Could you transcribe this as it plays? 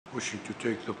wishing to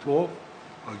take the floor.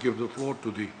 I'll give the floor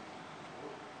to the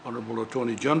Honourable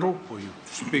Attorney General for you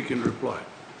to speak in reply.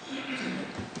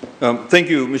 Thank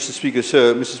you, Mr. Speaker,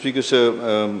 sir. Mr. Speaker,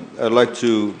 sir, I'd like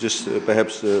to just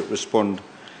perhaps respond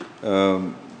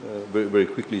very, very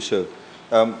quickly, sir.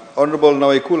 Honourable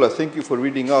Nawaikula, thank you for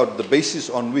reading out the basis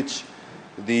on which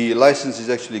the license is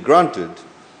actually granted,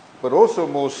 but also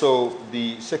more so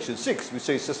the Section 6, which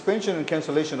says suspension and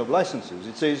cancellation of licenses.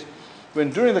 It says, when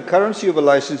during the currency of a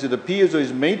license it appears or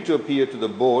is made to appear to the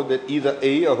board that either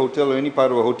A, a hotel or any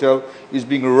part of a hotel is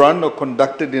being run or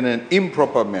conducted in an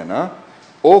improper manner,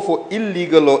 or for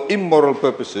illegal or immoral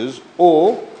purposes,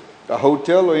 or the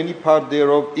hotel or any part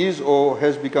thereof is or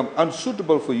has become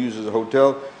unsuitable for use as a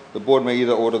hotel, the board may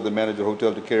either order the manager of the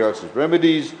hotel to carry out such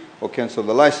remedies or cancel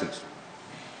the license.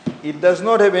 It does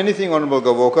not have anything, Honourable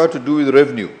Gavoka, to do with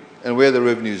revenue and where the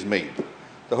revenue is made.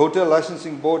 The Hotel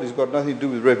Licensing Board has got nothing to do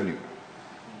with revenue.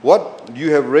 What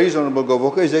you have raised, Honourable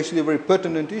Gavoka, is actually a very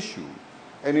pertinent issue.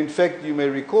 And in fact, you may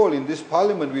recall in this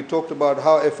Parliament we talked about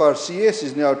how FRCS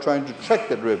is now trying to track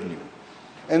that revenue.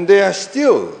 And they are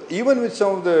still, even with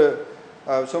some of the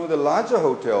larger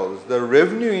hotels, the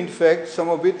revenue, in fact, some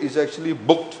of it is actually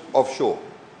booked offshore.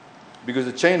 Because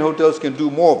the chain hotels can do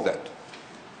more of that.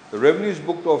 The revenue is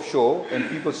booked offshore and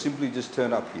people simply just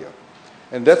turn up here.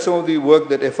 And that's some of the work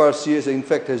that FRCS, in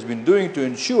fact, has been doing to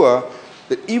ensure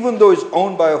that even though it's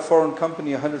owned by a foreign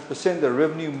company 100%, the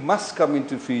revenue must come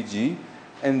into Fiji,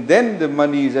 and then the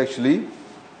money is actually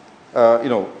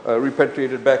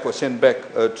repatriated back or sent back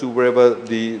to wherever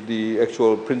the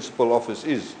actual principal office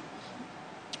is.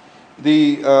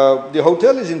 The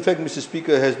hotel is, in fact, Mr.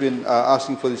 Speaker, has been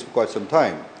asking for this for quite some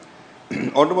time.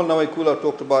 Honourable Nawaikula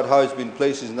talked about how it's been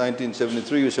placed since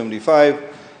 1973 or 75,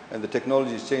 and the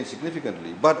technology has changed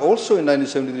significantly. But also in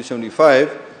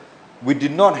 1973-75, we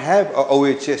did not have a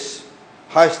OHS,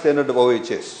 high standard of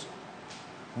OHS,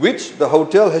 which the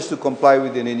hotel has to comply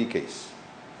with in any case,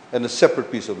 and a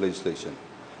separate piece of legislation.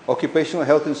 Occupational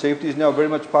health and safety is now very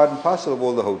much part and parcel of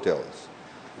all the hotels.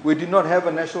 We did not have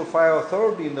a national fire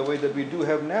authority in the way that we do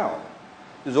have now.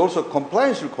 There's also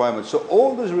compliance requirements, so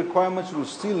all those requirements will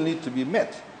still need to be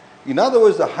met. In other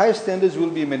words, the high standards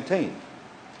will be maintained.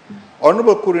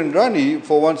 Honourable Kurindrani,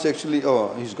 for once actually,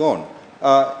 oh, he's gone,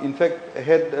 in fact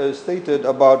had stated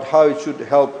about how it should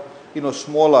help,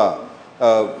 smaller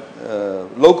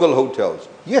local hotels.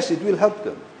 Yes, it will help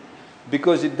them,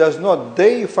 because it does not,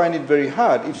 they find it very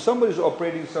hard. If somebody is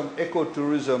operating some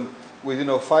ecotourism with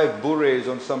 5 bures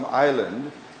on some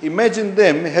island, imagine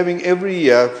them having every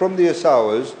year from their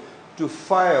hours to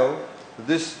file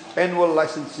this annual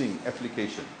licensing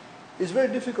application. It's very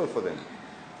difficult for them.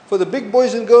 For the big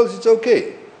boys and girls, it's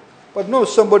okay. But no,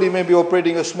 somebody may be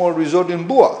operating a small resort in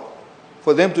Bua.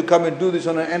 For them to come and do this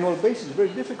on an annual basis is very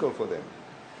difficult for them.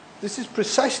 This is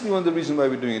precisely one of the reasons why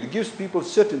we're doing it. It gives people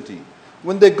certainty.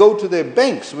 When they go to their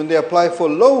banks, when they apply for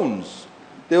loans,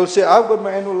 they will say, I've got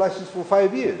my annual license for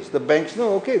 5 years. The banks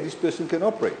know, okay, this person can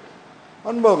operate.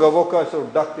 Honourable Gavoka sort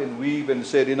of ducked and weaved and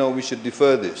said, we should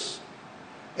defer this.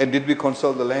 And did we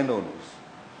consult the landowners?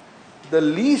 The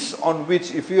lease on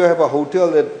which, if you have a hotel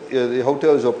that the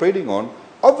hotel is operating on,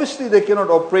 obviously they cannot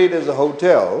operate as a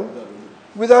hotel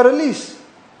without a lease.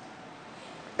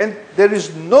 And there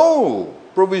is no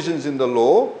provisions in the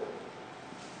law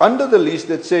under the lease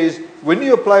that says, when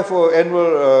you apply for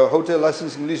annual hotel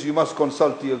licensing lease, you must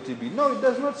consult TLTB. No, it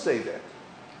does not say that.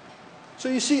 So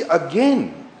you see,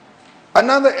 again,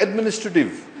 another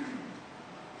administrative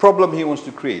problem he wants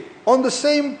to create. On the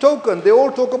same token, they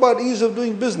all talk about ease of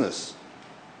doing business.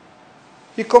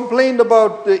 He complained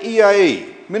about the EIA,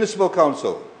 Municipal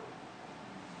Council.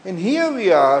 And here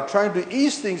we are trying to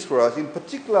ease things for us, in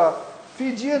particular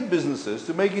Fijian businesses,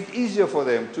 to make it easier for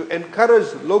them, to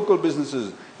encourage local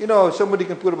businesses. Somebody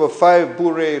can put up a 5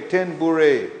 bure, 10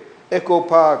 bure, eco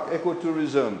park,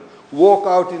 ecotourism, walk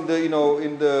out in the,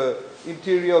 in the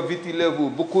interior of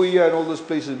Vitilevu, Bukuya and all those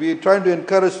places. We're trying to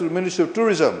encourage the Ministry of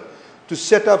Tourism to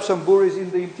set up some bures in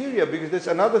the interior, because that's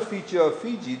another feature of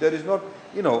Fiji that is not,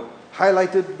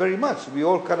 highlighted very much. We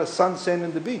all kind of sun, sand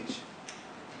in the beach.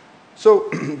 So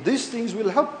these things will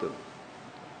help them.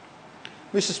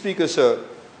 Mr. Speaker, sir,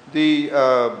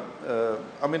 I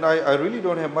really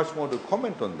don't have much more to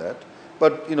comment on that.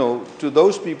 But, to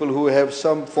those people who have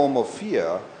some form of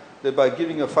fear that by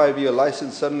giving a 5-year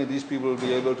license, suddenly these people will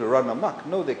be able to run amok.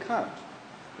 No, they can't.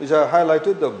 As I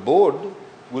highlighted, the board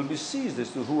will be seized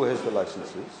as to who has the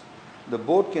licenses. The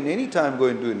board can anytime go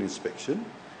and do an inspection,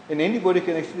 and anybody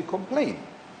can actually complain.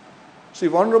 So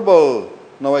if Honourable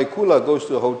Nawaikula goes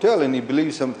to a hotel and he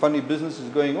believes some funny business is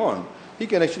going on, he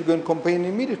can actually go and complain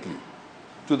immediately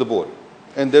to the board,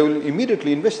 and they will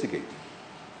immediately investigate.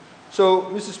 So,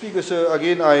 Mr. Speaker, sir,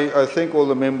 again, I thank all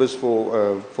the members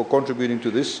for contributing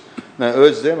to this. And I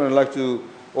urge them, and I'd like to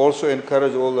also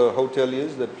encourage all the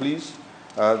hoteliers that please,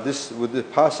 with the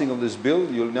passing of this bill,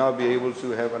 you'll now be able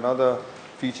to have another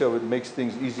feature which makes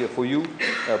things easier for you.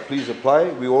 Please apply.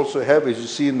 We also have, as you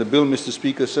see in the bill, Mr.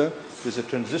 Speaker, sir, there's a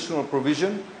transitional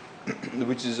provision,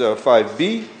 which is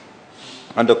 5B.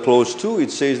 Under clause 2, it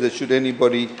says that should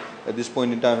anybody at this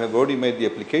point in time have already made the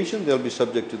application, they'll be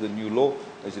subject to the new law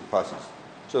as it passes.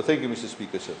 So thank you, Mr.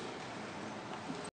 Speaker, sir.